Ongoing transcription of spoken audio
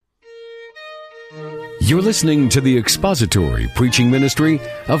You're listening to the expository preaching ministry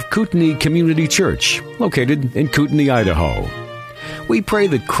of Kootenai Community Church, located in Kootenai, Idaho. We pray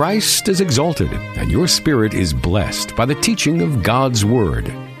that Christ is exalted and your spirit is blessed by the teaching of God's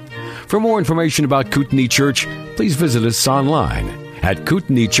Word. For more information about Kootenai Church, please visit us online at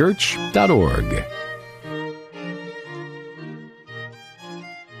kootenaichurch.org.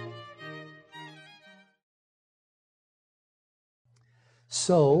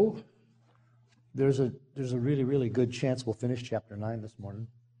 So, there's a really, really good chance we'll finish chapter 9 this morning.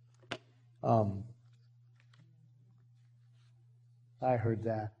 I heard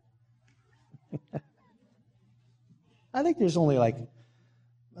that. I think we've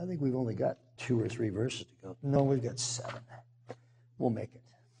only got 2 or 3 verses to go. No, we've got 7. We'll make it.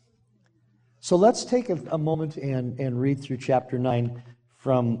 So let's take a moment and read through chapter 9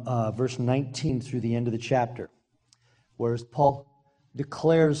 from verse 19 through the end of the chapter, where Paul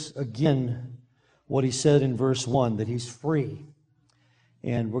declares again what he said in verse 1, that he's free.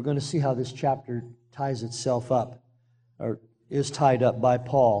 And we're going to see how this chapter ties itself up, or is tied up by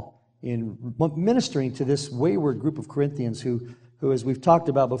Paul in ministering to this wayward group of Corinthians who, as we've talked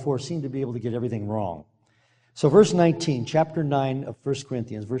about before, seem to be able to get everything wrong. So verse 19, chapter 9 of 1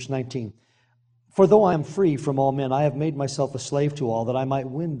 Corinthians, verse 19. For though I am free from all men, I have made myself a slave to all, that I might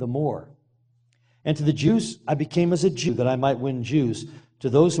win the more. And to the Jews I became as a Jew, that I might win Jews. To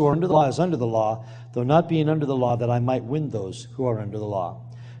those who are under the law as under the law, though not being under the law, that I might win those who are under the law.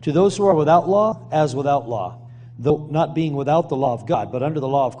 To those who are without law, as without law, though not being without the law of God, but under the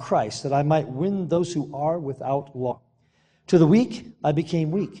law of Christ, that I might win those who are without law. To the weak I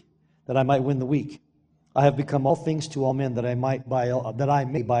became weak, that I might win the weak. I have become all things to all men, that I may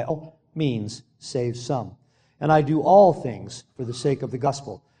by all means save some. And I do all things for the sake of the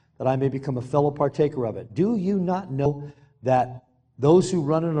gospel, that I may become a fellow partaker of it. Do you not know that those who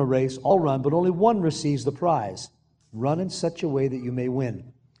run in a race all run, but only one receives the prize? Run in such a way that you may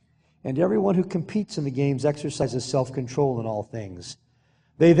win. And everyone who competes in the games exercises self-control in all things.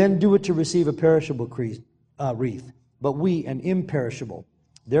 They then do it to receive a perishable wreath, but we an imperishable.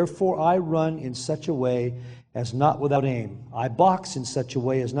 Therefore I run in such a way as not without aim. I box in such a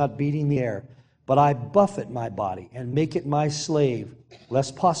way as not beating the air, but I buffet my body and make it my slave,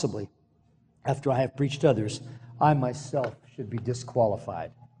 lest possibly, after I have preached others, I myself should be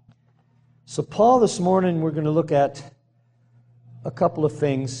disqualified. So Paul, this morning, we're going to look at a couple of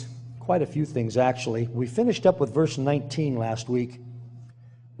things, quite a few things actually. We finished up with verse 19 last week,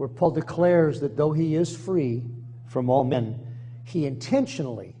 where Paul declares that though he is free from all men, he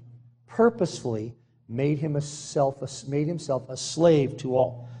intentionally, purposefully made himself a slave to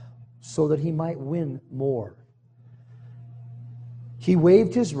all, so that he might win more. He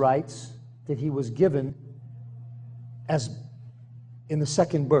waived his rights that he was given as in the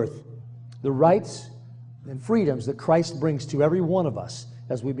second birth, the rights and freedoms that Christ brings to every one of us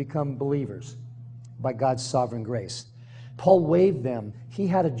as we become believers by God's sovereign grace. Paul waived them. He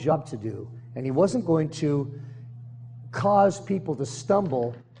had a job to do, and he wasn't going to cause people to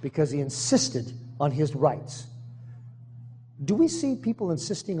stumble because he insisted on his rights. Do we see people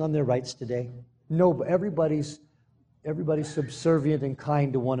insisting on their rights today? No, but everybody's subservient and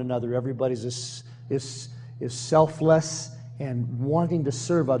kind to one another. Everybody's is selfless and wanting to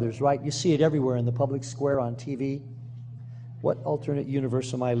serve others, right? You see it everywhere in the public square, on TV. What alternate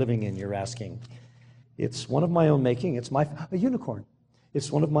universe am I living in, you're asking? It's one of my own making. It's a unicorn.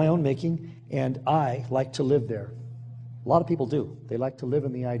 It's one of my own making, and I like to live there. A lot of people do. They like to live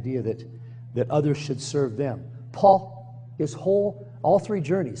in the idea that others should serve them. Paul, all 3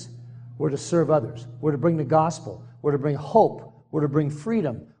 journeys were to serve others. Were to bring the gospel. Were to bring hope. Were to bring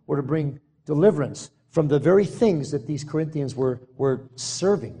freedom. Were to bring deliverance from the very things that these Corinthians were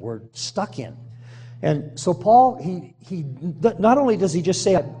serving, were stuck in. And so Paul, he not only does he just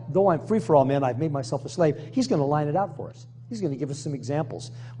say, though I'm free for all men, I've made myself a slave, he's going to line it out for us. He's going to give us some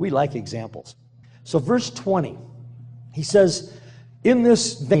examples. We like examples. So verse 20, he says, in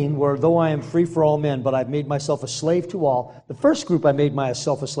this vein, where though I am free for all men, but I've made myself a slave to all, the first group I made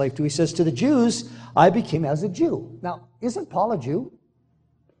myself a slave to, he says, to the Jews, I became as a Jew. Now, isn't Paul a Jew?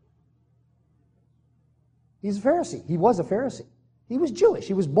 He's a Pharisee. He was a Pharisee. He was Jewish.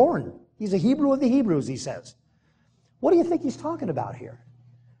 He was born. He's a Hebrew of the Hebrews, he says. What do you think he's talking about here?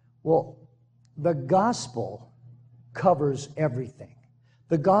 Well, the gospel covers everything.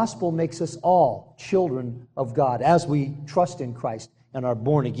 The gospel makes us all children of God as we trust in Christ and are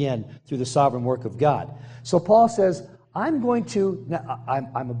born again through the sovereign work of God. So Paul says, I'm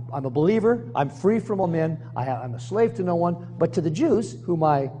a believer, I'm free from all men, I'm a slave to no one, but to the Jews, whom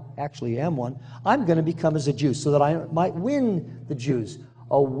I actually am one, I'm going to become as a Jew so that I might win the Jews.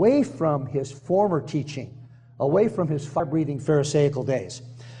 away from his former teaching, away from his fire-breathing Pharisaical days.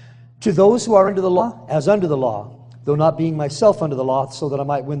 To those who are under the law, as under the law, though not being myself under the law, so that I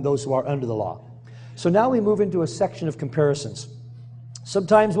might win those who are under the law. So now we move into a section of comparisons.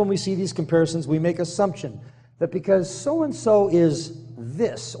 Sometimes when we see these comparisons, we make assumption that because so-and-so is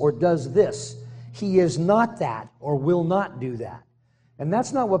this or does this, he is not that or will not do that. And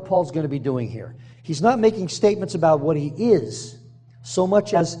that's not what Paul's going to be doing here. He's not making statements about what he is, so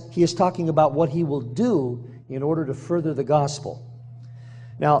much as he is talking about what he will do in order to further the gospel.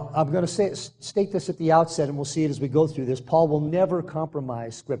 Now, I'm going to state this at the outset, and we'll see it as we go through this. Paul will never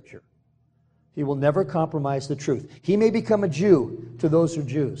compromise Scripture. He will never compromise the truth. He may become a Jew to those who are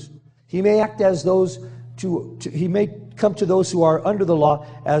Jews. He may act as those he may come to those who are under the law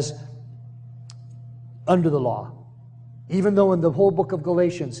as under the law. Even though in the whole book of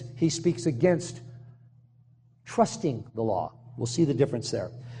Galatians, he speaks against trusting the law. We'll see the difference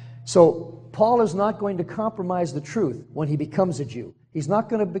there. So Paul is not going to compromise the truth when he becomes a Jew. He's not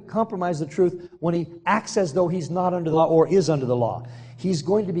going to compromise the truth when he acts as though he's not under the law or is under the law. He's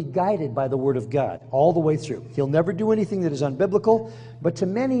going to be guided by the Word of God all the way through. He'll never do anything that is unbiblical, but to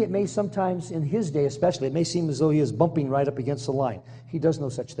many it may sometimes, in his day especially, it may seem as though he is bumping right up against the line. He does no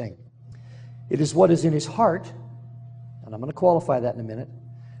such thing. It is what is in his heart, and I'm going to qualify that in a minute,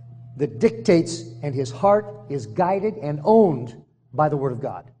 that dictates, and his heart is guided and owned by the Word of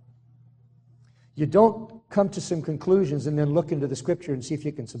God. You don't come to some conclusions and then look into the Scripture and see if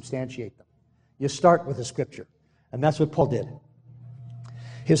you can substantiate them. You start with the Scripture, and that's what Paul did.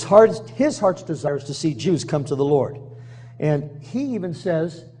 His heart's desire is to see Jews come to the Lord. And he even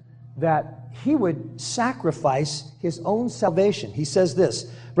says that he would sacrifice his own salvation. He says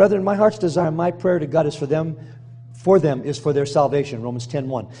this, "Brethren, my heart's desire and my prayer to God is for them is for their salvation," Romans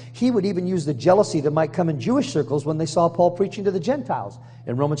 10:1. He would even use the jealousy that might come in Jewish circles when they saw Paul preaching to the Gentiles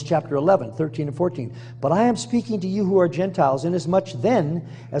in Romans chapter 11, 13 and 14. "But I am speaking to you who are Gentiles, inasmuch then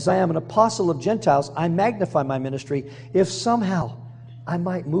as I am an apostle of Gentiles, I magnify my ministry, if somehow I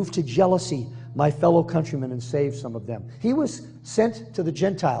might move to jealousy my fellow countrymen and save some of them." He was sent to the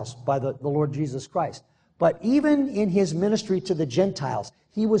Gentiles by the Lord Jesus Christ. But even in his ministry to the Gentiles,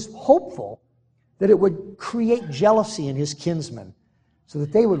 he was hopeful that it would create jealousy in his kinsmen so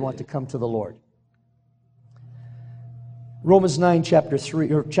that they would want to come to the Lord. Romans 9,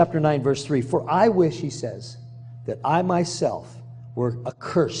 chapter 9, verse 3. "For I wish," he says, "that I myself were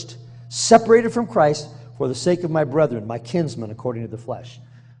accursed, separated from Christ for the sake of my brethren, my kinsmen, according to the flesh."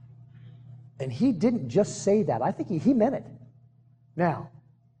 And he didn't just say that. I think he meant it. Now,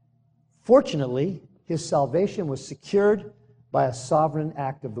 fortunately, his salvation was secured by a sovereign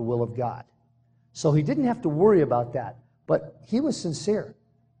act of the will of God. So he didn't have to worry about that. But he was sincere.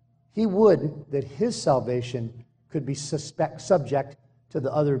 He would that his salvation could be subject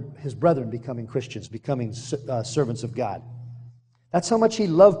to his brethren becoming Christians, becoming servants of God. That's how much he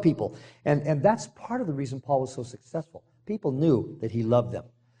loved people. And that's part of the reason Paul was so successful. People knew that he loved them.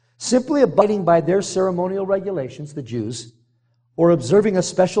 Simply abiding by their ceremonial regulations, the Jews, or observing a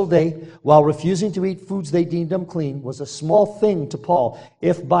special day while refusing to eat foods they deemed unclean was a small thing to Paul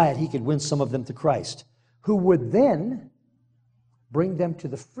if by it he could win some of them to Christ, who would then bring them to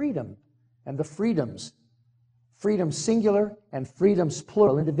the freedom and the freedoms, freedom singular and freedoms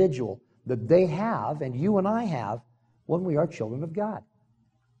plural, individual, that they have and you and I have when we are children of God.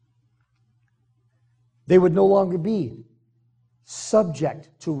 They would no longer be subject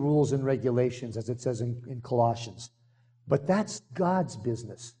to rules and regulations, as it says in Colossians. But that's God's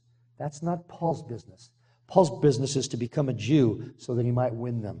business. That's not Paul's business. Paul's business is to become a Jew so that he might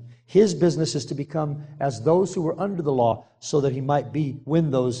win them. His business is to become as those who were under the law so that he might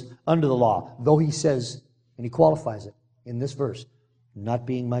win those under the law. Though he says, and he qualifies it in this verse, not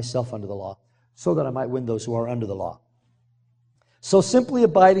being myself under the law, so that I might win those who are under the law. So simply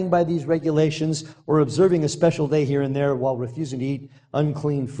abiding by these regulations or observing a special day here and there while refusing to eat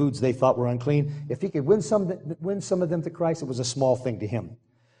unclean foods they thought were unclean, if he could win some of them to Christ, it was a small thing to him.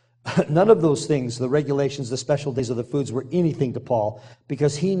 None of those things, the regulations, the special days of the foods, were anything to Paul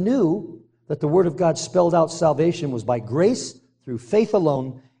because he knew that the Word of God spelled out salvation was by grace through faith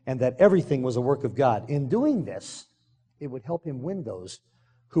alone and that everything was a work of God. In doing this, it would help him win those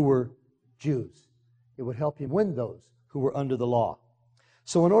who were Jews. It would help him win those who were under the law.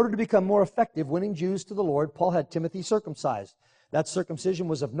 So in order to become more effective winning Jews to the Lord, Paul had Timothy circumcised. That circumcision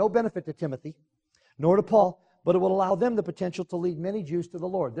was of no benefit to Timothy, nor to Paul, but it would allow them the potential to lead many Jews to the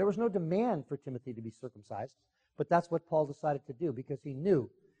Lord. There was no demand for Timothy to be circumcised, but that's what Paul decided to do because he knew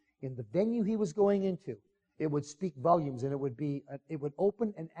in the venue he was going into, it would speak volumes and it would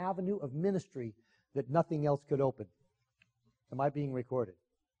open an avenue of ministry that nothing else could open. Am I being recorded?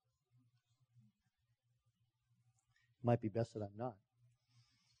 Might be best that I'm not.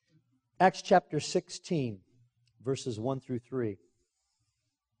 Acts chapter 16, verses 1 through 3.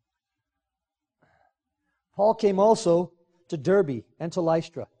 Paul came also to Derbe and to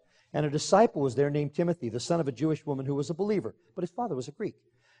Lystra, and a disciple was there named Timothy, the son of a Jewish woman who was a believer, but his father was a Greek.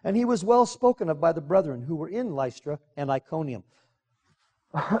 And he was well spoken of by the brethren who were in Lystra and Iconium.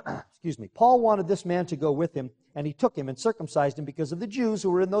 Excuse me. Paul wanted this man to go with him, and he took him and circumcised him because of the Jews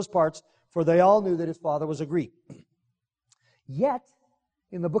who were in those parts, for they all knew that his father was a Greek. Yet,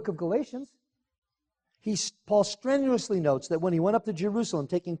 in the book of Galatians, Paul strenuously notes that when he went up to Jerusalem,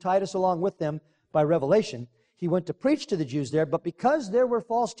 taking Titus along with them by revelation, he went to preach to the Jews there, but because there were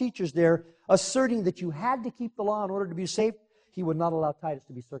false teachers there asserting that you had to keep the law in order to be saved, he would not allow Titus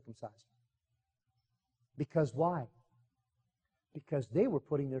to be circumcised. Because why? Because they were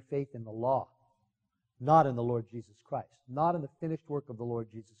putting their faith in the law, not in the Lord Jesus Christ, not in the finished work of the Lord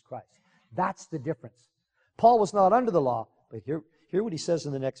Jesus Christ. That's the difference. Paul was not under the law, but hear what he says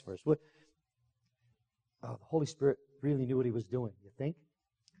in the next verse. The Holy Spirit really knew what he was doing, you think?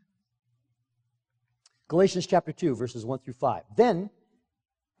 Galatians chapter 2, verses 1 through 5. Then,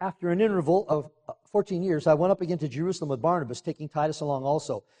 after an interval of 14 years, I went up again to Jerusalem with Barnabas, taking Titus along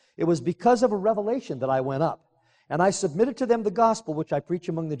also. It was because of a revelation that I went up. And I submitted to them the gospel which I preach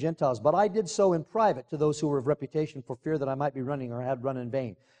among the Gentiles. But I did so in private to those who were of reputation, for fear that I might be running or had run in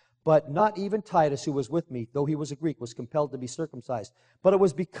vain. But not even Titus, who was with me, though he was a Greek, was compelled to be circumcised. But it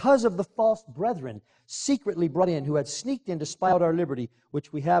was because of the false brethren secretly brought in, who had sneaked in to spy out our liberty,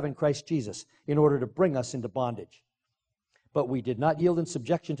 which we have in Christ Jesus, in order to bring us into bondage. But we did not yield in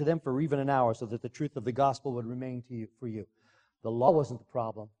subjection to them for even an hour, so that the truth of the gospel would remain for you. The law wasn't the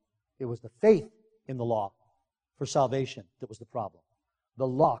problem. It was the faith in the law for salvation that was the problem. The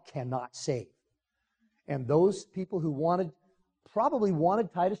law cannot save. And those people who probably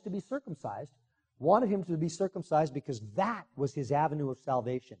wanted Titus to be circumcised, wanted him to be circumcised because that was his avenue of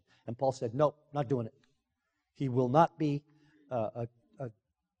salvation. And Paul said, no, not doing it. He will not be a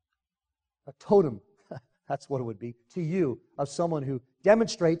totem, that's what it would be, to you, of someone who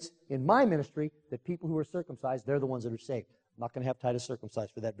demonstrates in my ministry that people who are circumcised, they're the ones that are saved. I'm not going to have Titus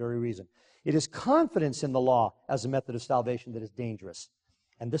circumcised for that very reason. It is confidence in the law as a method of salvation that is dangerous.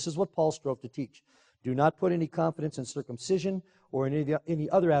 And this is what Paul strove to teach. Do not put any confidence in circumcision or in any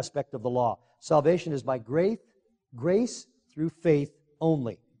other aspect of the law. Salvation is by grace through faith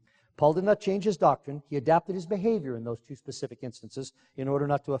only. Paul did not change his doctrine. He adapted his behavior in those two specific instances in order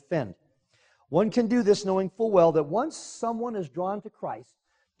not to offend. One can do this knowing full well that once someone is drawn to Christ,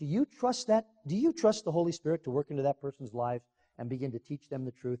 do you trust that? Do you trust the Holy Spirit to work into that person's life and begin to teach them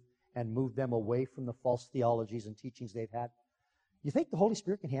the truth and move them away from the false theologies and teachings they've had? You think the Holy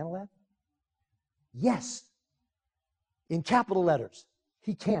Spirit can handle that? Yes. In capital letters.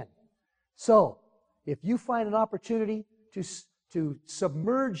 He can. So, if you find an opportunity to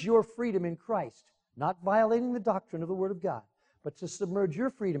submerge your freedom in Christ, not violating the doctrine of the Word of God, but to submerge your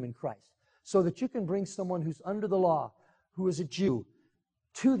freedom in Christ, so that you can bring someone who's under the law, who is a Jew,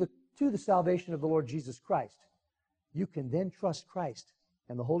 to the salvation of the Lord Jesus Christ, you can then trust Christ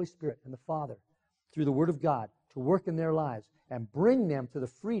and the Holy Spirit and the Father through the Word of God to work in their lives and bring them to the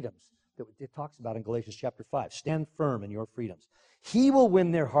freedoms that it talks about in Galatians chapter 5. Stand firm in your freedoms. He will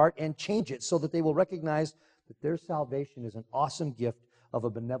win their heart and change it so that they will recognize that their salvation is an awesome gift of a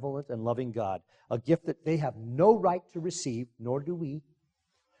benevolent and loving God, a gift that they have no right to receive, nor do we,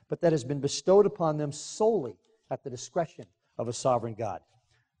 but that has been bestowed upon them solely at the discretion of a sovereign God,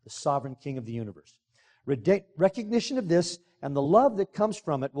 the sovereign King of the universe. Recognition of this and the love that comes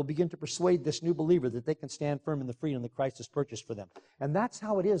from it will begin to persuade this new believer that they can stand firm in the freedom that Christ has purchased for them. And that's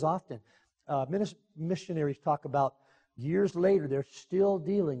how it is often. Missionaries talk about years later, they're still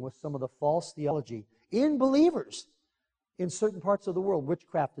dealing with some of the false theology in believers in certain parts of the world,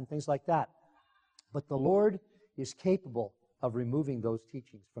 witchcraft and things like that. But the Lord is capable of removing those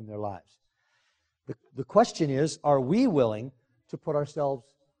teachings from their lives. The question is, are we willing to put ourselves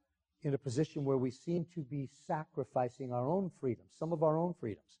in a position where we seem to be sacrificing our own freedoms, some of our own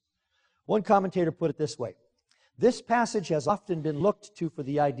freedoms? One commentator put it this way: this passage has often been looked to for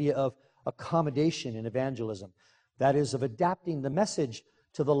the idea of accommodation in evangelism, that is, of adapting the message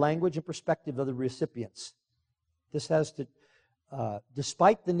to the language and perspective of the recipients. This has to,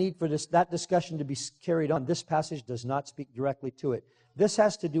 despite the need for that discussion to be carried on, this passage does not speak directly to it. This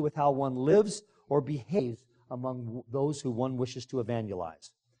has to do with how one lives or behaves among those who one wishes to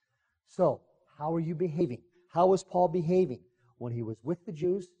evangelize. So, how are you behaving? How was Paul behaving when he was with the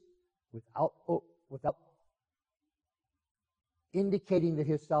Jews without indicating that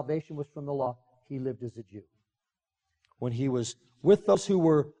his salvation was from the law? He lived as a Jew. When he was with those who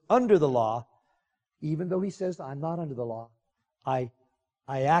were under the law, Even though he says, I'm not under the law, I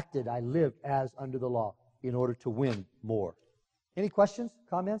lived as under the law in order to win more. Any questions,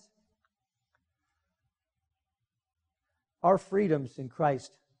 comments? Our freedoms in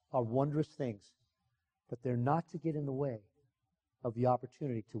Christ are wondrous things, but they're not to get in the way of the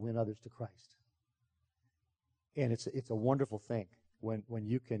opportunity to win others to Christ. And it's a wonderful thing when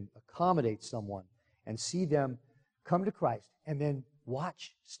you can accommodate someone and see them come to Christ and then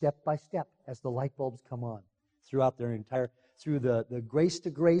watch step by step as the light bulbs come on throughout their through the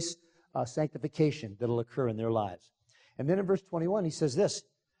grace-to-grace sanctification that will occur in their lives. And then in verse 21, he says this,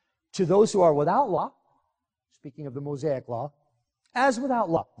 to those who are without law, speaking of the Mosaic law, as without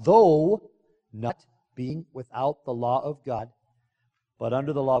law, though not being without the law of God, but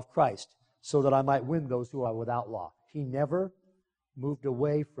under the law of Christ, so that I might win those who are without law. He never moved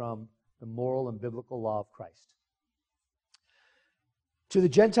away from the moral and biblical law of Christ. To the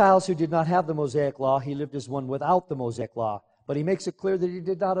Gentiles who did not have the Mosaic law, he lived as one without the Mosaic law. But he makes it clear that he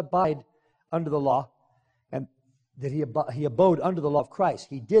did not abide under the law, and that he abode under the law of Christ.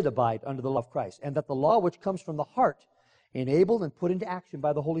 He did abide under the law of Christ. And that the law which comes from the heart, enabled and put into action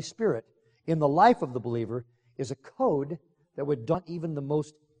by the Holy Spirit in the life of the believer, is a code that would daunt even the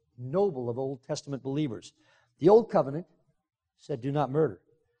most noble of Old Testament believers. The Old Covenant said, do not murder.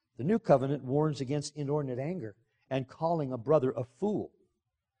 The New Covenant warns against inordinate anger and calling a brother a fool.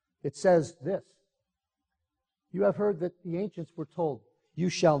 It says this, you have heard that the ancients were told, you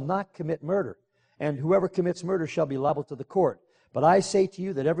shall not commit murder, and whoever commits murder shall be liable to the court. But I say to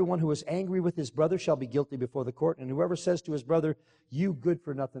you that everyone who is angry with his brother shall be guilty before the court, and whoever says to his brother, you good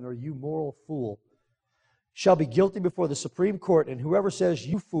for nothing, or you moral fool, shall be guilty before the Supreme Court, and whoever says,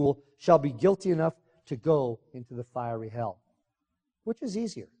 you fool, shall be guilty enough to go into the fiery hell. Which is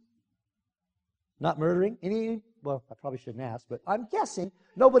easier? Not murdering? Well, I probably shouldn't ask, but I'm guessing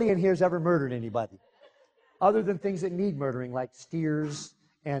nobody in here has ever murdered anybody, other than things that need murdering, like steers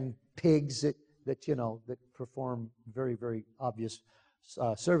and pigs that perform very, very obvious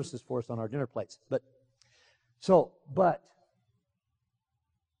services for us on our dinner plates.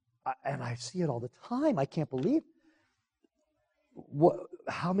 And I see it all the time. I can't believe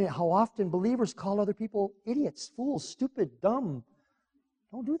how often believers call other people idiots, fools, stupid, dumb.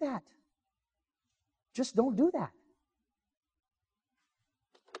 Don't do that. Just don't do that.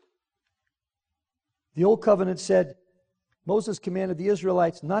 The Old Covenant said, Moses commanded the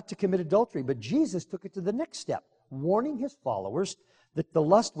Israelites not to commit adultery, but Jesus took it to the next step, warning his followers that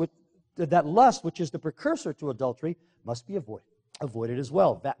that lust, which is the precursor to adultery, must be avoided as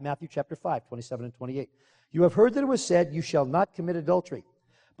well. Matthew chapter 5, 27 and 28. You have heard that it was said, you shall not commit adultery.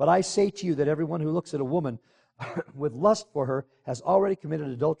 But I say to you that everyone who looks at a woman with lust for her has already committed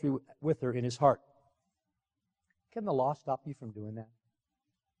adultery with her in his heart. Can the law stop you from doing that?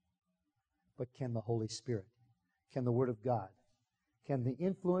 But can the Holy Spirit? Can the Word of God? Can the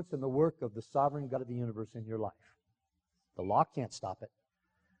influence and the work of the sovereign God of the universe in your life? The law can't stop it.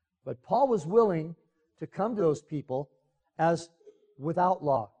 But Paul was willing to come to those people as without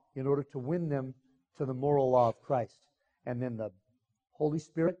law in order to win them to the moral law of Christ. And then the Holy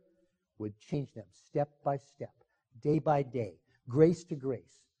Spirit would change them step by step, day by day, grace to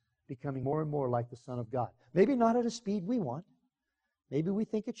grace, becoming more and more like the Son of God. Maybe not at a speed we want. Maybe we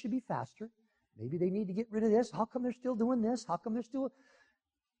think it should be faster. Maybe they need to get rid of this. How come they're still doing this? How come they're still...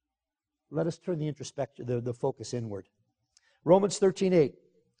 Let us turn the focus inward. Romans 13:8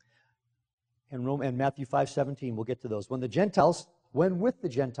 and Matthew 5:17, we'll get to those. When with the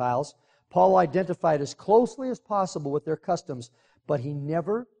Gentiles, Paul identified as closely as possible with their customs, but he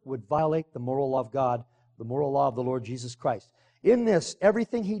never would violate the moral law of God, the moral law of the Lord Jesus Christ. In this,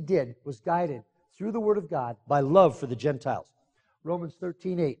 everything he did was guided through the Word of God by love for the Gentiles. Romans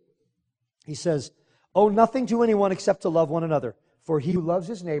 13:8, he says, owe nothing to anyone except to love one another, for he who loves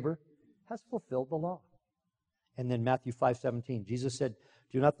his neighbor has fulfilled the law. And then Matthew 5:17, Jesus said,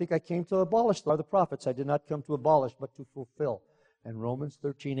 do not think I came to abolish the law of the prophets. I did not come to abolish, but to fulfill. And Romans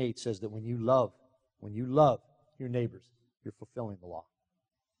 13:8 says that when you love your neighbors, you're fulfilling the law.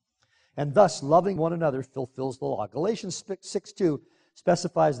 And thus, loving one another fulfills the law. Galatians 6:2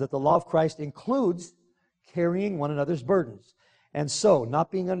 specifies that the law of Christ includes carrying one another's burdens. And so,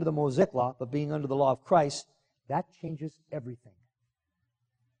 not being under the Mosaic law, but being under the law of Christ, that changes everything.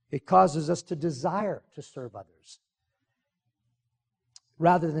 It causes us to desire to serve others,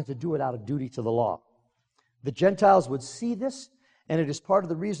 rather than to do it out of duty to the law. The Gentiles would see this, and it is part of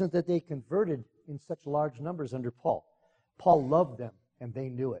the reason that they converted in such large numbers under Paul. Paul loved them, and they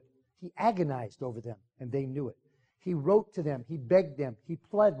knew it. He agonized over them, and they knew it. He wrote to them, he begged them, he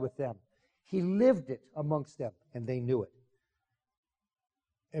pled with them. He lived it amongst them, and they knew it.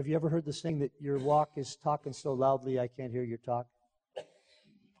 Have you ever heard the saying that your walk is talking so loudly I can't hear your talk?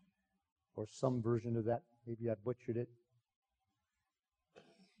 Or some version of that. Maybe I butchered it.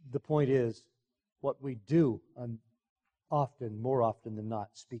 The point is, what we do often, more often than not,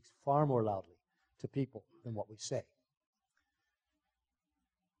 speaks far more loudly to people than what we say.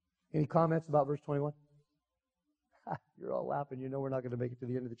 Any comments about verse 21? You're all laughing. You know we're not going to make it to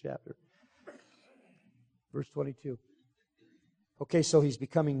the end of the chapter. Verse 22. Okay, so he's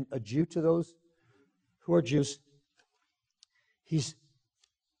becoming a Jew to those who are Jews. He's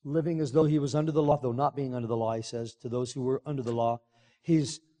living as though he was under the law, though not being under the law, he says, to those who were under the law.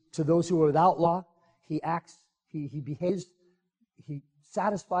 To those who are without law, he acts, he behaves, he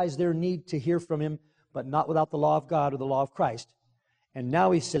satisfies their need to hear from him, but not without the law of God or the law of Christ. And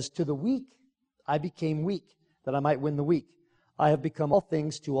now he says, to the weak, I became weak, that I might win the weak. I have become all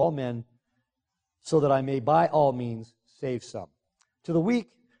things to all men, so that I may by all means save some. To the weak,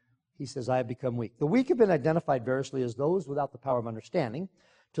 he says, I have become weak. The weak have been identified variously as those without the power of understanding.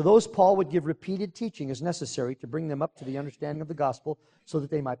 To those Paul would give repeated teaching as necessary to bring them up to the understanding of the gospel so that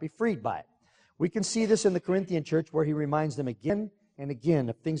they might be freed by it. We can see this in the Corinthian church where he reminds them again and again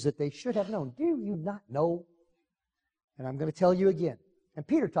of things that they should have known. Do you not know? And I'm going to tell you again. And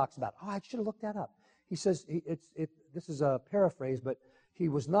Peter talks about, I should have looked that up. He says, this is a paraphrase, but he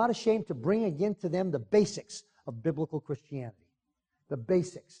was not ashamed to bring again to them the basics of biblical Christianity. The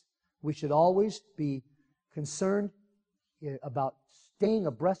basics. We should always be concerned about staying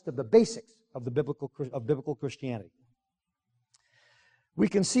abreast of the basics of biblical Christianity. We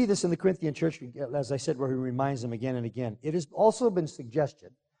can see this in the Corinthian church, as I said, where he reminds them again and again. It has also been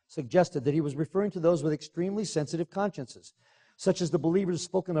suggested that he was referring to those with extremely sensitive consciences, such as the believers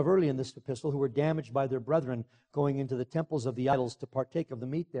spoken of early in this epistle who were damaged by their brethren going into the temples of the idols to partake of the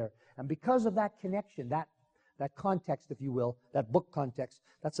meat there. And because of that connection, that context, if you will, that book context,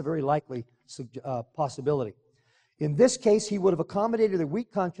 that's a very likely possibility. In this case, he would have accommodated their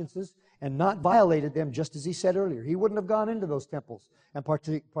weak consciences and not violated them, just as he said earlier. He wouldn't have gone into those temples and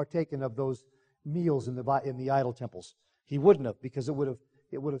partaken of those meals in the idol temples. He wouldn't have, because it would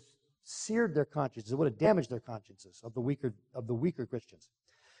have seared their consciences. It would have damaged their consciences of the weaker Christians.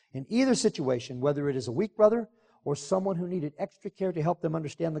 In either situation, whether it is a weak brother or someone who needed extra care to help them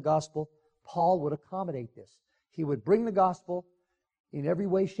understand the gospel, Paul would accommodate this. He would bring the gospel in every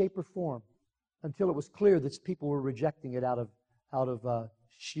way, shape, or form until it was clear that people were rejecting it out of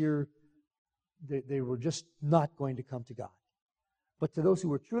sheer, they were just not going to come to God. But to those who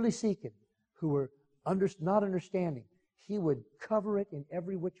were truly seeking, who were not understanding, he would cover it in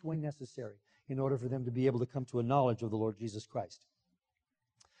every which way necessary in order for them to be able to come to a knowledge of the Lord Jesus Christ.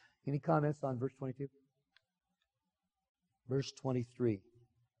 Any comments on verse 22? Verse 23.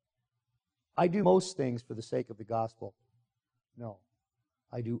 I do most things for the sake of the gospel. No.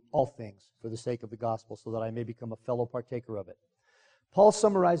 I do all things for the sake of the gospel so that I may become a fellow partaker of it. Paul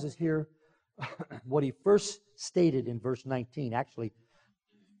summarizes here what he first stated in verse 19. Actually,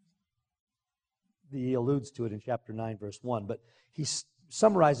 he alludes to it in chapter 9, verse 1. But he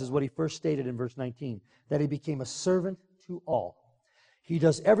summarizes what he first stated in verse 19, that he became a servant to all. He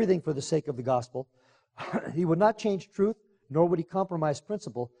does everything for the sake of the gospel. He would not change truth, nor would he compromise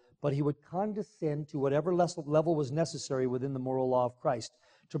principle, but he would condescend to whatever level was necessary within the moral law of Christ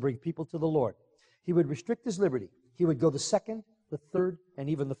to bring people to the Lord. He would restrict his liberty. He would go the second, the third, and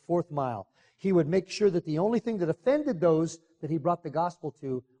even the fourth mile. He would make sure that the only thing that offended those that he brought the gospel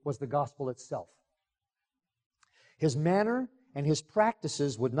to was the gospel itself. His manner and his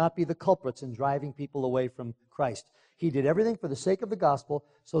practices would not be the culprits in driving people away from Christ. He did everything for the sake of the gospel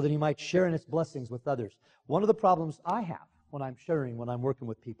so that he might share in its blessings with others. One of the problems I have when I'm working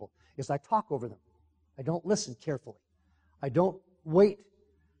with people, is I talk over them. I don't listen carefully. I don't wait.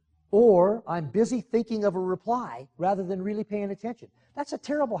 Or I'm busy thinking of a reply rather than really paying attention. That's a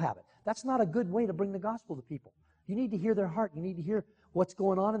terrible habit. That's not a good way to bring the gospel to people. You need to hear their heart. You need to hear what's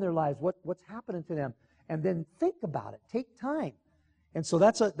going on in their lives, what's happening to them, and then think about it. Take time. And so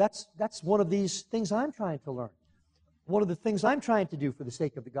that's one of these things I'm trying to learn. One of the things I'm trying to do for the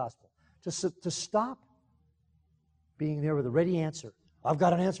sake of the gospel, to stop being there with a ready answer. I've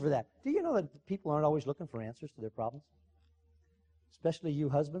got an answer for that. Do you know that people aren't always looking for answers to their problems? Especially you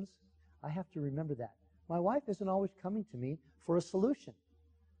husbands. I have to remember that. My wife isn't always coming to me for a solution.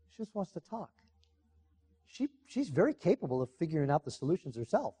 She just wants to talk. She's very capable of figuring out the solutions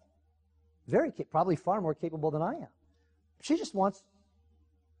herself. Probably far more capable than I am. She just wants,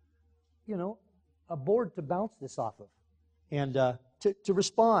 a board to bounce this off of, and to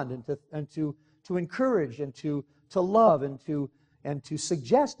respond and to encourage and to love and to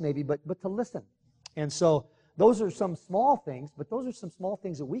suggest maybe, but to listen. And so those are some small things, but those are some small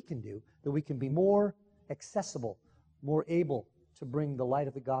things that we can do, that we can be more accessible, more able to bring the light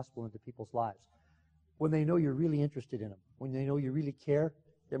of the gospel into people's lives. When they know you're really interested in them, when they know you really care,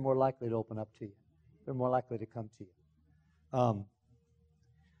 they're more likely to open up to you. They're more likely to come to you.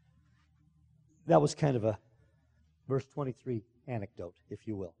 That was kind of a verse 23 anecdote, if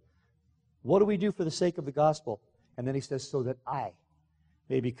you will. What do we do for the sake of the gospel? And then he says, so that I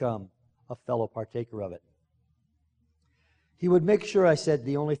may become a fellow partaker of it. He would make sure, I said,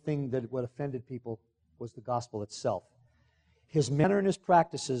 the only thing that would offended people was the gospel itself. His manner and his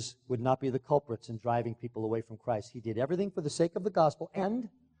practices would not be the culprits in driving people away from Christ. He did everything for the sake of the gospel and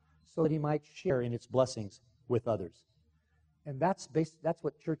so that he might share in its blessings with others. And that's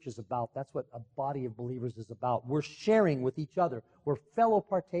what church is about. That's what a body of believers is about. We're sharing with each other. We're fellow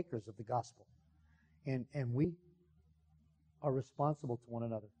partakers of the gospel. And we are responsible to one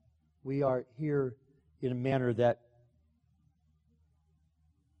another. We are here in a manner that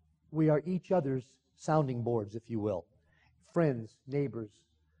we are each other's sounding boards, if you will. Friends, neighbors,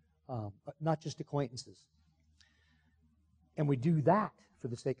 not just acquaintances. And we do that for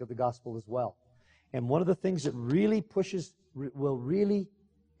the sake of the gospel as well. And one of the things that really will really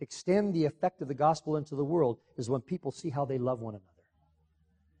extend the effect of the gospel into the world is when people see how they love one another.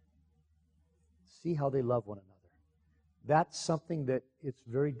 See how they love one another. That's something that it's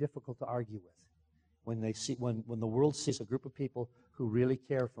very difficult to argue with. When the world sees a group of people who really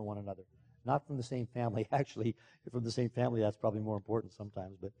care for one another. Not from the same family. Actually, from the same family, that's probably more important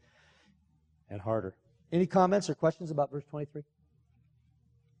sometimes, and harder. Any comments or questions about verse 23?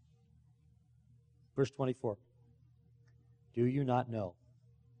 Verse 24. Do you not know?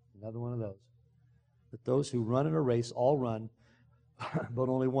 Another one of those. That those who run in a race all run, but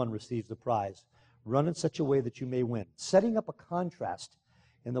only one receives the prize. Run in such a way that you may win. Setting up a contrast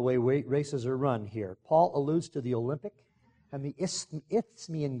in the way races are run here. Paul alludes to the Olympic and the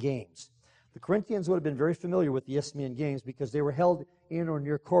Isthmian Games. The Corinthians would have been very familiar with the Isthmian Games because they were held in or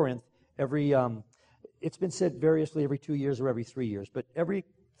near Corinth it's been said variously every 2 years or every 3 years, but every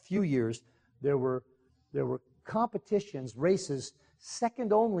few years there were competitions, races,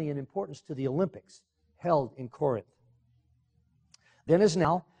 second only in importance to the Olympics, held in Corinth. Then as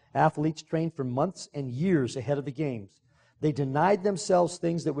now, athletes trained for months and years ahead of the games. They denied themselves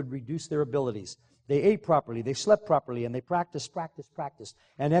things that would reduce their abilities. They ate properly, they slept properly, and they practiced,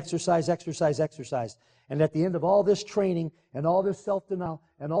 and exercise. And at the end of all this training and all this self-denial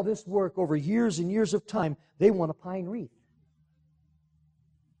and all this work over years and years of time, they won a pine wreath.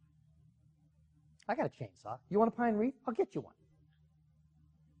 I got a chainsaw. You want a pine wreath? I'll get you one.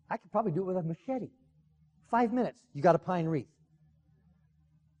 I could probably do it with a machete. 5 minutes, you got a pine wreath.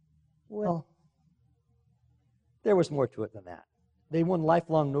 Well, there was more to it than that. They won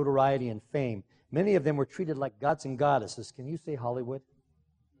lifelong notoriety and fame. Many of them were treated like gods and goddesses. Can you say Hollywood?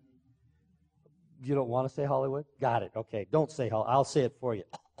 You don't want to say Hollywood? Got it. Okay, don't say Hollywood. I'll say it for you.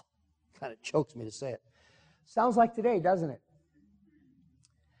 Kind of chokes me to say it. Sounds like today, doesn't it?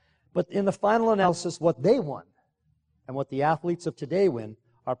 But in the final analysis, what they won and what the athletes of today win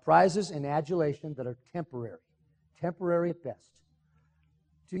are prizes and adulation that are temporary at best.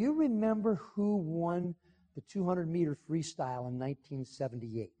 Do you remember who won the 200-meter freestyle in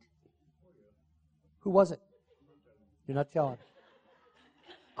 1978? Who was it? You're not telling.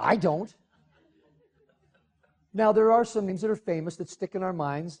 I don't. Now, there are some names that are famous that stick in our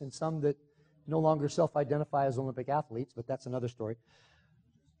minds and some that no longer self-identify as Olympic athletes, but that's another story.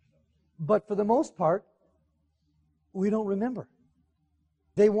 But for the most part, we don't remember.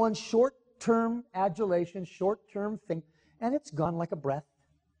 They won short-term adulation, short-term fame, and it's gone like a breath,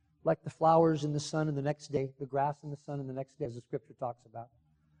 like the flowers in the sun in the next day, the grass in the sun in the next day, as the Scripture talks about.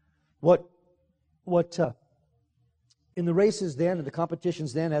 In the races then and the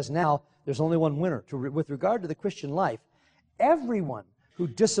competitions then as now, there's only one winner. With regard to the Christian life, everyone who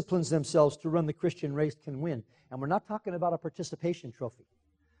disciplines themselves to run the Christian race can win. And we're not talking about a participation trophy.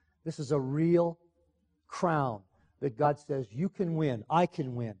 This is a real crown that God says you can win, I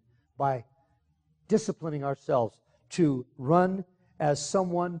can win, by disciplining ourselves to run as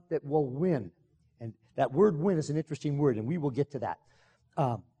someone that will win. And that word win is an interesting word, and we will get to that.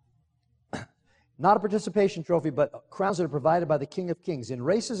 Not a participation trophy, but crowns that are provided by the King of Kings. In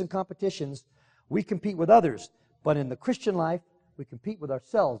races and competitions, we compete with others. But in the Christian life, we compete with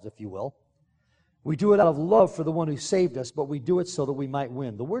ourselves, if you will. We do it out of love for the one who saved us, but we do it so that we might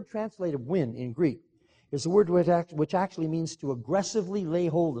win. The word translated win in Greek is the word which actually means to aggressively lay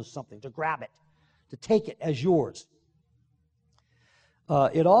hold of something, to grab it, to take it as yours.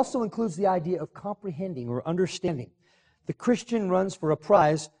 It also includes the idea of comprehending or understanding. The Christian runs for a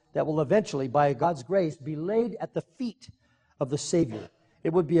prize that will eventually, by God's grace, be laid at the feet of the Savior.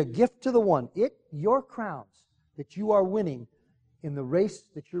 It would be a gift to the one. Your crowns that you are winning in the race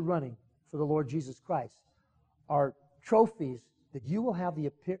that you're running for the Lord Jesus Christ are trophies that you will have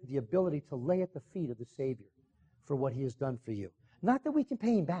the ability to lay at the feet of the Savior for what He has done for you. Not that we can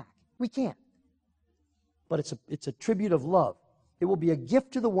pay Him back. We can't. But it's a tribute of love. It will be a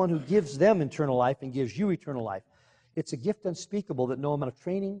gift to the one who gives them eternal life and gives you eternal life. It's a gift unspeakable that no amount of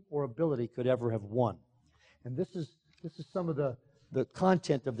training or ability could ever have won. And this is some of the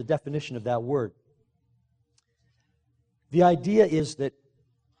content of the definition of that word. The idea is that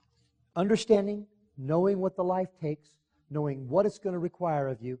understanding, knowing what the life takes, knowing what it's going to require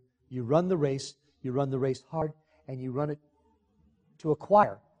of you, you run the race hard, and you run it to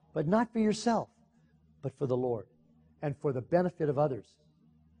acquire, but not for yourself, but for the Lord and for the benefit of others.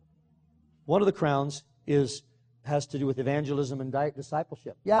 One of the crowns has to do with evangelism and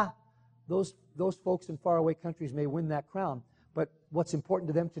discipleship. Yeah, those folks in faraway countries may win that crown, but what's important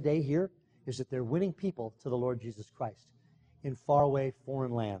to them today here is that they're winning people to the Lord Jesus Christ in faraway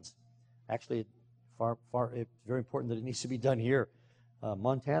foreign lands. Actually, it's very important that it needs to be done here.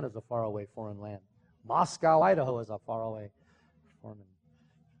 Montana is a faraway foreign land. Moscow, Idaho is a faraway foreign land.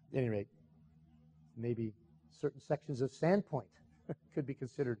 At any rate, maybe certain sections of Sandpoint could be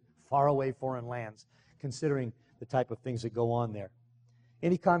considered faraway foreign lands, considering the type of things that go on there.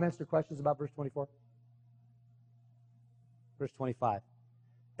 Any comments or questions about verse 24? Verse 25.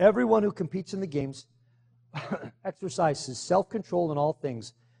 Everyone who competes in the games exercises self-control in all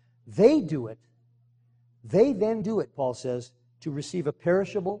things. They then do it, Paul says, to receive a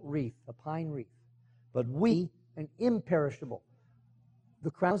perishable wreath, a pine wreath. But we, an imperishable.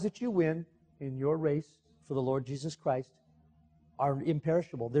 The crowns that you win in your race for the Lord Jesus Christ are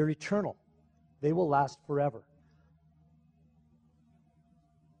imperishable. They're eternal. They will last forever.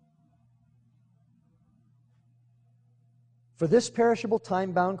 For this perishable,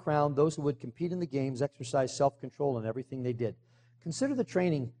 time-bound crown, those who would compete in the games exercise self-control in everything they did. Consider the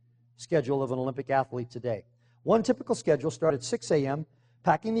training schedule of an Olympic athlete today. One typical schedule started at 6 a.m.,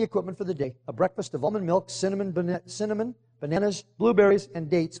 packing the equipment for the day, a breakfast of almond milk, cinnamon, bananas, blueberries, and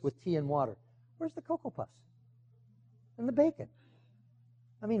dates with tea and water. Where's the Cocoa Puffs? And the bacon?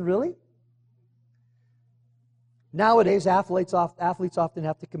 I mean, really? Nowadays, athletes often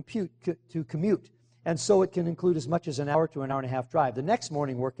have to commute, and so it can include as much as an hour to an hour and a half drive. The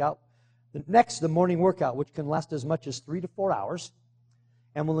morning workout, which can last as much as 3 to 4 hours,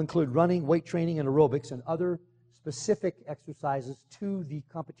 and will include running, weight training, and aerobics, and other specific exercises to the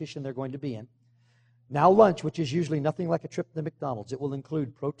competition they're going to be in. Now lunch, which is usually nothing like a trip to McDonald's. It will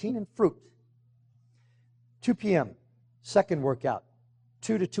include protein and fruit. 2 p.m., second workout.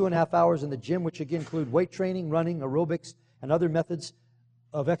 2 to 2.5 hours in the gym, which again include weight training, running, aerobics, and other methods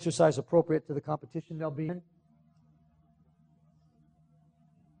of exercise appropriate to the competition they'll be in.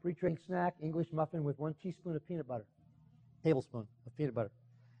 Pre-training snack, English muffin with 1 teaspoon of peanut butter. Tablespoon of peanut butter.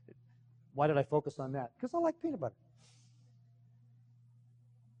 Why did I focus on that? Because I like peanut butter.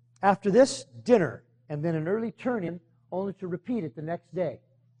 After this, dinner, and then an early turn-in, only to repeat it the next day.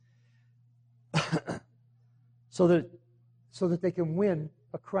 so that they can win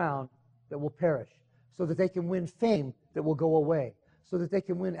a crown that will perish. So that they can win fame that will go away. So that they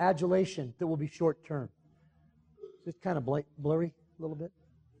can win adulation that will be short-term. Is it kind of blurry a little bit?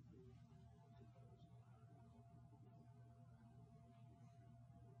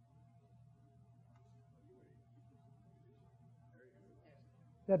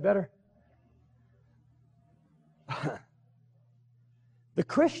 Is that better? The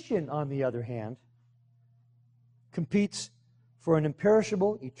Christian, on the other hand, competes for an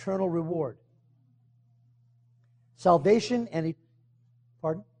imperishable, eternal reward. Salvation and...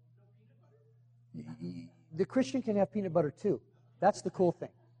 Pardon? The Christian can have peanut butter too. That's the cool thing.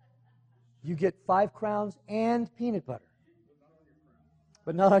 You get 5 crowns and peanut butter.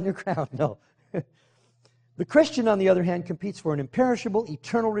 But not on your crown, no. The Christian, on the other hand, competes for an imperishable,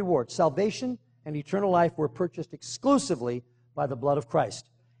 eternal reward. Salvation and eternal life were purchased exclusively by the blood of Christ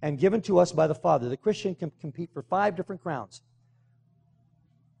and given to us by the Father. The Christian can compete for 5 different crowns.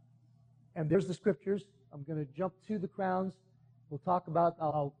 And there's the scriptures. I'm going to jump to the crowns. We'll talk about,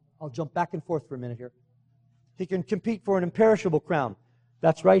 I'll jump back and forth for a minute here. He can compete for an imperishable crown.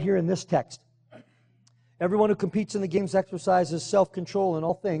 That's right here in this text. Everyone who competes in the games exercises self-control in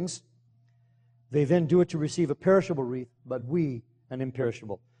all things. They then do it to receive a perishable wreath, but we an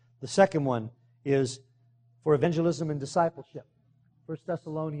imperishable. The second one is for evangelism and discipleship. 1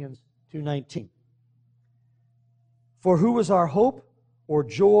 Thessalonians 2:19. For who was our hope or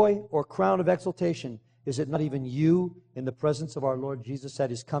joy or crown of exaltation Is it not even you in the presence of our Lord Jesus at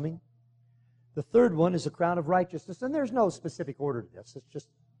His coming? The third one is a crown of righteousness, and there's no specific order to this. It's just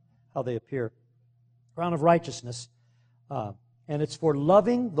how they appear. Crown of righteousness, and it's for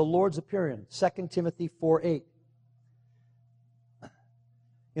loving the Lord's appearing. 2 Timothy 4:8.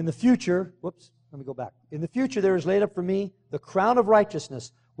 In the future, let me go back. In the future there is laid up for me the crown of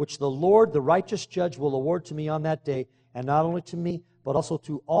righteousness, which the Lord, the righteous judge, will award to me on that day, and not only to me, but also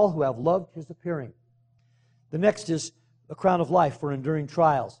to all who have loved His appearing. The next is a crown of life for enduring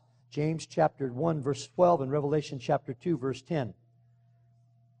trials. James chapter 1, verse 12, and Revelation chapter 2, verse 10.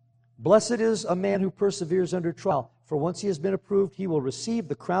 Blessed is a man who perseveres under trial, for once he has been approved, he will receive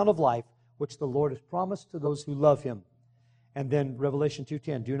the crown of life, which the Lord has promised to those who love Him. And then Revelation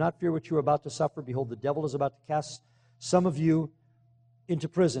 2:10, do not fear what you are about to suffer. Behold, the devil is about to cast some of you into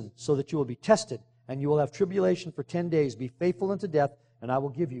prison, so that you will be tested, and you will have tribulation for 10 days. Be faithful unto death, and I will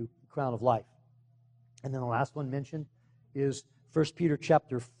give you the crown of life. And then the last one mentioned is 1 Peter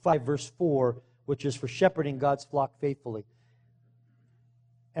chapter 5, verse 4, which is for shepherding God's flock faithfully.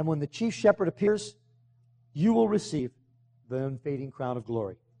 And when the chief shepherd appears, you will receive the unfading crown of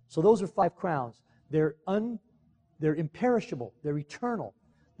glory. So those are 5 crowns. They're imperishable. They're eternal.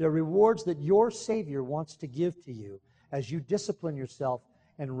 They're rewards that your Savior wants to give to you as you discipline yourself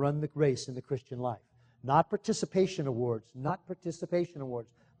and run the race in the Christian life. Not participation awards,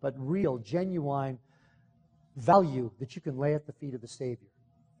 but real, genuine value that you can lay at the feet of the Savior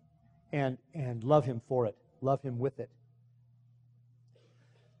and love Him for it, love Him with it.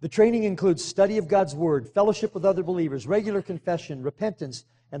 The training includes study of God's Word, fellowship with other believers, regular confession, repentance,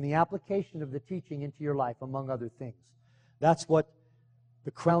 and the application of the teaching into your life, among other things. That's what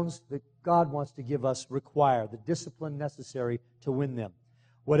the crowns that God wants to give us require, the discipline necessary to win them.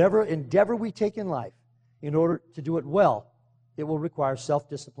 Whatever endeavor we take in life, in order to do it well, it will require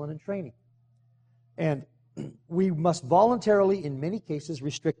self-discipline and training. And we must voluntarily, in many cases,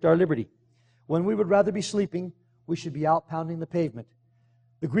 restrict our liberty. When we would rather be sleeping, we should be out pounding the pavement.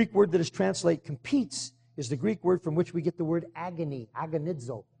 The Greek word that is translated competes is the Greek word from which we get the word agony,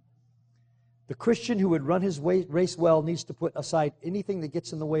 agonizo. The Christian who would run his race well needs to put aside anything that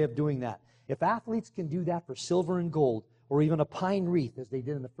gets in the way of doing that. If athletes can do that for silver and gold, or even a pine wreath, as they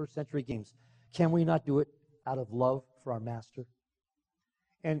did in the first century games, can we not do it out of love for our Master?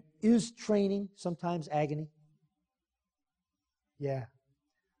 And is training sometimes agony? Yeah.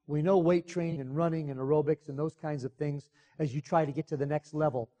 We know weight training and running and aerobics and those kinds of things, as you try to get to the next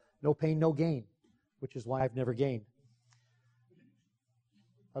level, no pain, no gain, which is why I've never gained,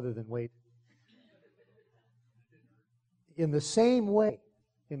 other than weight. In the same way,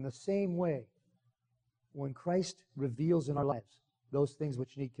 when Christ reveals in our lives those things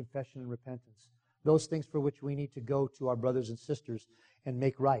which need confession and repentance, those things for which we need to go to our brothers and sisters and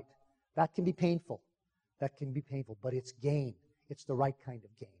make right, that can be painful. But it's gain. It's the right kind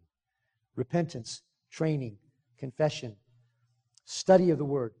of gain. Repentance, training, confession, study of the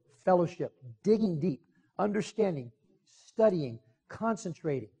Word, fellowship, digging deep, understanding, studying,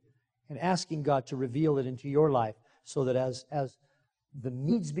 concentrating, and asking God to reveal it into your life so that as the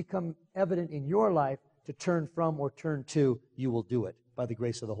needs become evident in your life to turn from or turn to, you will do it by the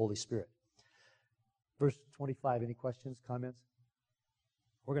grace of the Holy Spirit. Verse 25, any questions, comments?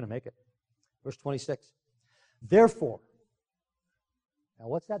 We're going to make it. Verse 26. Therefore. Now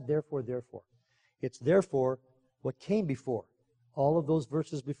what's that therefore? It's therefore what came before. All of those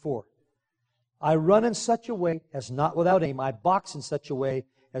verses before. I run in such a way as not without aim. I box in such a way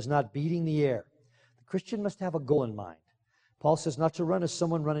as not beating the air. The Christian must have a goal in mind. Paul says not to run as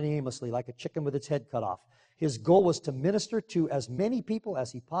someone running aimlessly, like a chicken with its head cut off. His goal was to minister to as many people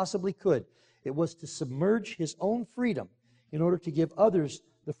as he possibly could. It was to submerge his own freedom in order to give others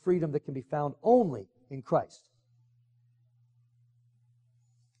the freedom that can be found only in Christ.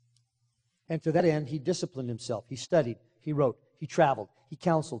 And to that end, he disciplined himself. He studied, he wrote, he traveled, he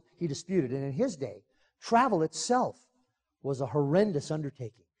counseled, he disputed. And in his day, travel itself was a horrendous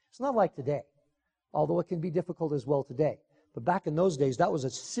undertaking. It's not like today, although it can be difficult as well today. But back in those days, that was a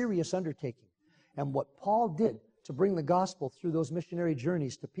serious undertaking. And what Paul did to bring the gospel through those missionary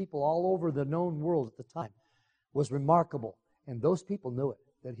journeys to people all over the known world at the time was remarkable. And those people knew it,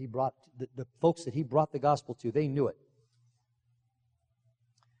 that he brought, the folks that he brought the gospel to, they knew it.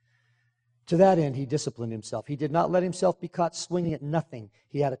 To that end, he disciplined himself. He did not let himself be caught swinging at nothing.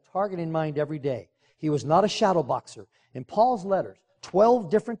 He had a target in mind every day. He was not a shadow boxer. In Paul's letters, 12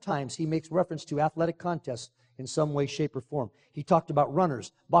 different times he makes reference to athletic contests in some way, shape, or form. He talked about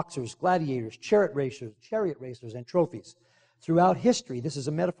runners, boxers, gladiators, chariot racers, and trophies. Throughout history, this is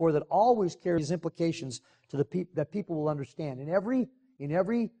a metaphor that always carries implications to that people will understand. In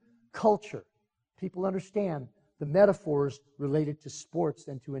every culture, People understand the metaphors related to sports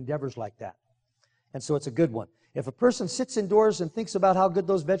and to endeavors like that. And so it's a good one. If a person sits indoors and thinks about how good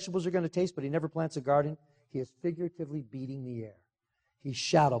those vegetables are going to taste, but he never plants a garden, he is figuratively beating the air. He's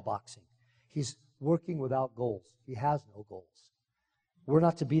shadow boxing. He's working without goals. He has no goals. We're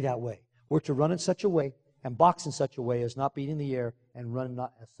not to be that way. We're to run in such a way and box in such a way as not beating the air and run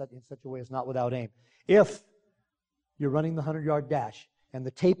in such a way as not without aim. If you're running the 100-yard dash and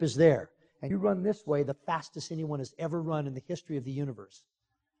the tape is there and you run this way, the fastest anyone has ever run in the history of the universe,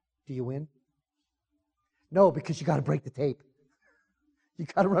 do you win? No, because you got to break the tape. You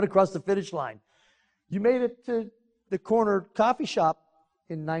got to run across the finish line. You made it to the corner coffee shop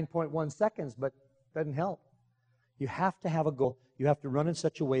in 9.1 seconds, but it doesn't help. You have to have a goal. You have to run in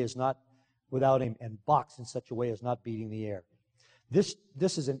such a way as not without aim and box in such a way as not beating the air. This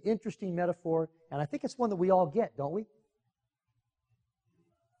is an interesting metaphor, and I think it's one that we all get, don't we?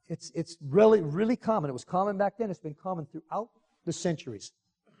 It's really, really common. It was common back then. It's been common throughout the centuries.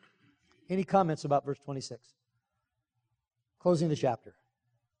 Any comments about verse 26? Closing the chapter.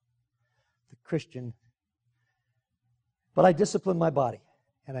 The Christian. But I discipline my body,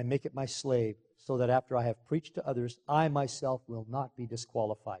 and I make it my slave, so that after I have preached to others, I myself will not be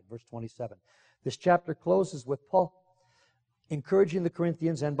disqualified. Verse 27. This chapter closes with Paul encouraging the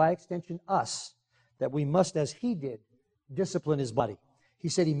Corinthians, and by extension us, that we must, as he did, discipline his body. He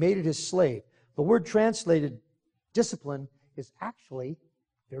said he made it his slave. The word translated discipline is actually,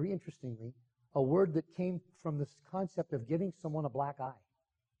 very interestingly, a word that came from this concept of giving someone a black eye.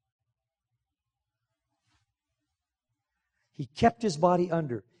 He kept his body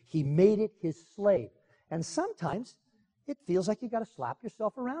under. He made it his slave. And sometimes it feels like you got to slap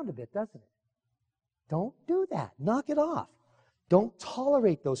yourself around a bit, doesn't it? Don't do that. Knock it off. Don't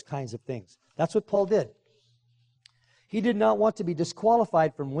tolerate those kinds of things. That's what Paul did. He did not want to be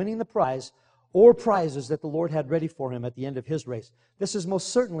disqualified from winning the prize or prizes that the Lord had ready for him at the end of his race. This is most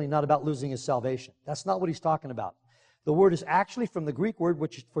certainly not about losing his salvation. That's not what he's talking about. The word is actually from the Greek word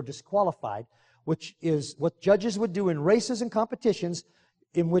which is for disqualified, which is what judges would do in races and competitions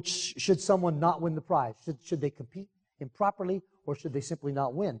in which should someone not win the prize. Should they compete improperly, or should they simply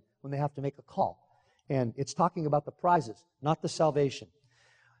not win when they have to make a call? And it's talking about the prizes, not the salvation.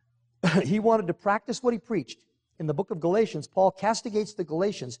 He wanted to practice what he preached. In the book of Galatians, Paul castigates the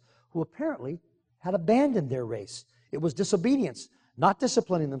Galatians who apparently had abandoned their race. It was disobedience, not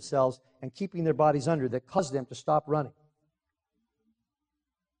disciplining themselves and keeping their bodies under, that caused them to stop running.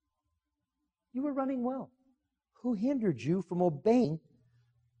 You were running well. Who hindered you from obeying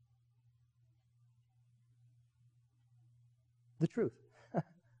the truth? Let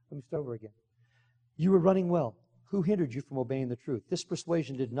me start over again. You were running well. Who hindered you from obeying the truth? This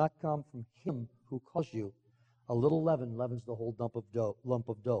persuasion did not come from him who calls you. A little leaven leavens the whole lump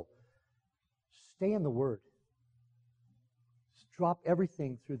of dough. Stay in the Word. Drop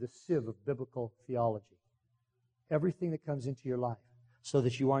everything through the sieve of biblical theology. Everything that comes into your life, so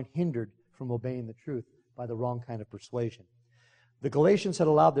that you aren't hindered from obeying the truth by the wrong kind of persuasion. The Galatians had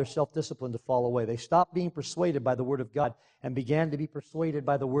allowed their self-discipline to fall away. They stopped being persuaded by the Word of God and began to be persuaded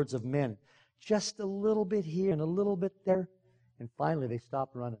by the words of men. Just a little bit here and a little bit there, and finally they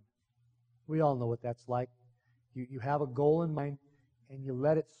stopped running. We all know what that's like. You have a goal in mind, and you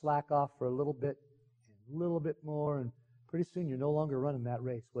let it slack off for a little bit, and a little bit more, and pretty soon you're no longer running that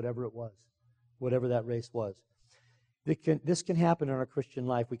race, whatever it was, whatever that race was. This can happen in our Christian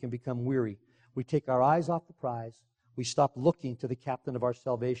life. We can become weary. We take our eyes off the prize. We stop looking to the captain of our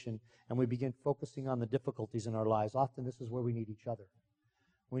salvation, and we begin focusing on the difficulties in our lives. Often this is where we need each other.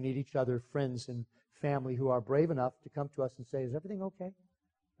 We need each other, friends and family who are brave enough to come to us and say, is everything okay?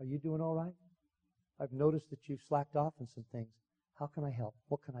 Are you doing all right? I've noticed that you've slacked off in some things. How can I help?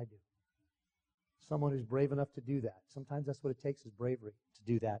 What can I do? Someone who's brave enough to do that. Sometimes that's what it takes, is bravery to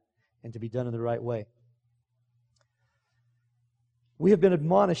do that and to be done in the right way. We have been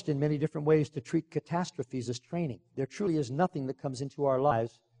admonished in many different ways to treat catastrophes as training. There truly is nothing that comes into our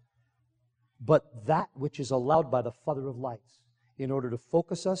lives but that which is allowed by the Father of lights in order to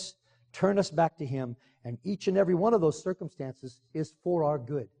focus us, turn us back to Him, and each and every one of those circumstances is for our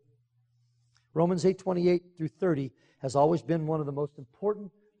good. Romans 8:28 through 30 has always been one of the most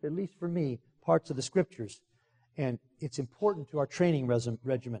important, at least for me, parts of the Scriptures. And it's important to our training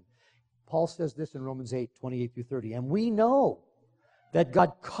regimen. Paul says this in Romans 8:28 through 30. And we know that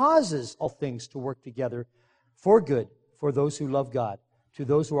God causes all things to work together for good for those who love God, to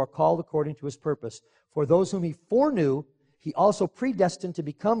those who are called according to His purpose. For those whom He foreknew, He also predestined to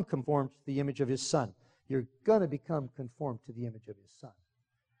become conformed to the image of His Son. You're going to become conformed to the image of His Son.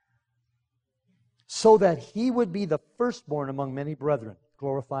 So that He would be the firstborn among many brethren,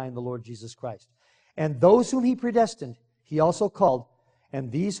 glorifying the Lord Jesus Christ. And those whom he predestined, he also called.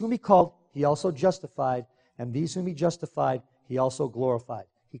 And these whom he called, he also justified. And these whom he justified, he also glorified.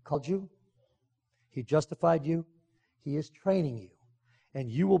 He called you. He justified you. He is training you.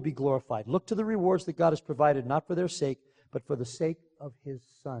 And you will be glorified. Look to the rewards that God has provided, not for their sake, but for the sake of His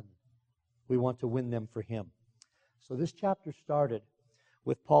Son. We want to win them for Him. So this chapter started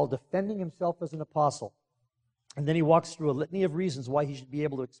with Paul defending himself as an apostle. And then he walks through a litany of reasons why he should be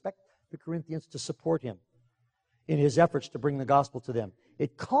able to expect the Corinthians to support him in his efforts to bring the gospel to them.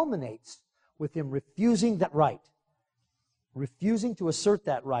 It culminates with him refusing that right, refusing to assert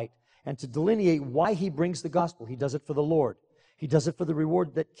that right, and to delineate why he brings the gospel. He does it for the Lord. He does it for the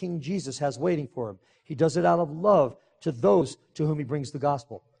reward that King Jesus has waiting for him. He does it out of love to those to whom he brings the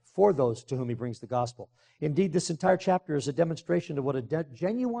gospel, for those to whom he brings the gospel. Indeed, this entire chapter is a demonstration of what a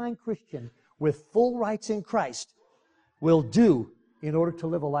genuine Christian with full rights in Christ will do in order to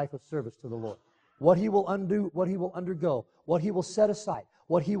live a life of service to the Lord. What he will undo, what he will undergo, what he will set aside,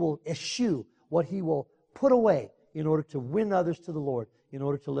 what he will eschew, what he will put away in order to win others to the Lord, in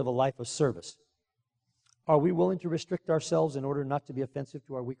order to live a life of service. Are we willing to restrict ourselves in order not to be offensive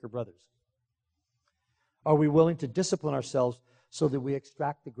to our weaker brothers? Are we willing to discipline ourselves so that we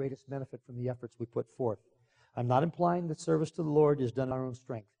extract the greatest benefit from the efforts we put forth? I'm not implying that service to the Lord is done in our own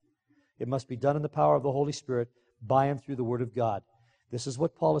strength. It must be done in the power of the Holy Spirit by and through the Word of God. This is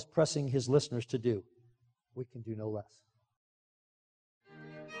what Paul is pressing his listeners to do. We can do no less.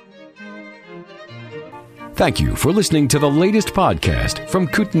 Thank you for listening to the latest podcast from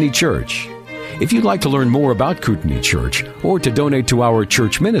Kootenai Church. If you'd like to learn more about Kootenai Church or to donate to our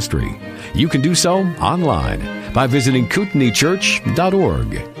church ministry, you can do so online by visiting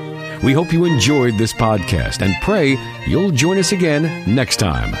kootenaichurch.org. We hope you enjoyed this podcast and pray you'll join us again next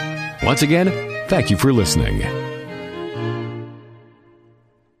time. Once again, thank you for listening.